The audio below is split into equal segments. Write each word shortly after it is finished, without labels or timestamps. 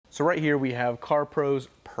So right here we have CarPro's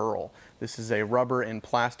Perl. This is a rubber and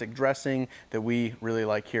plastic dressing that we really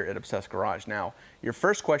like here at Obsessed Garage. Now, your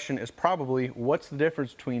first question is probably, what's the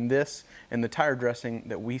difference between this and the tire dressing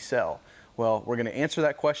that we sell? Well, we're going to answer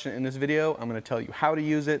that question in this video. I'm going to tell you how to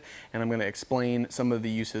use it, and I'm going to explain some of the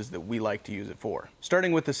uses that we like to use it for.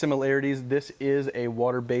 Starting with the similarities, this is a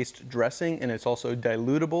water-based dressing, and it's also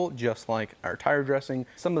dilutable, just like our tire dressing.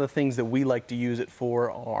 Some of the things that we like to use it for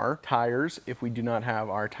are tires, if we do not have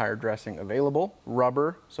our tire dressing available,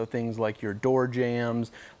 rubber, so things like your door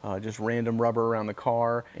jambs, just random rubber around the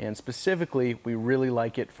car, and specifically, we really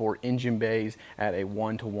like it for engine bays at a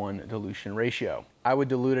 1-to-1 dilution ratio. I would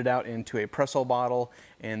dilute it out into a Pressol bottle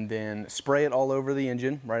and then spray it all over the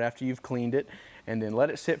engine right after you've cleaned it, and then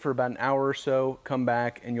let it sit for about an hour or so, come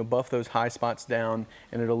back, and you'll buff those high spots down,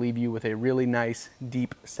 and it'll leave you with a really nice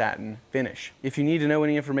deep satin finish. If you need to know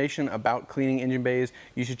any information about cleaning engine bays,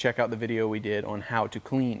 you should check out the video we did on how to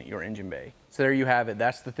clean your engine bay. So there you have it.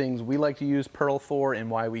 That's the things we like to use Perl for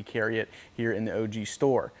and why we carry it here in the OG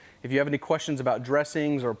store. If you have any questions about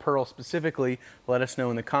dressings or Perl specifically, let us know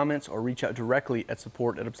in the comments or reach out directly at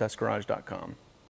support@obsessedgarage.com.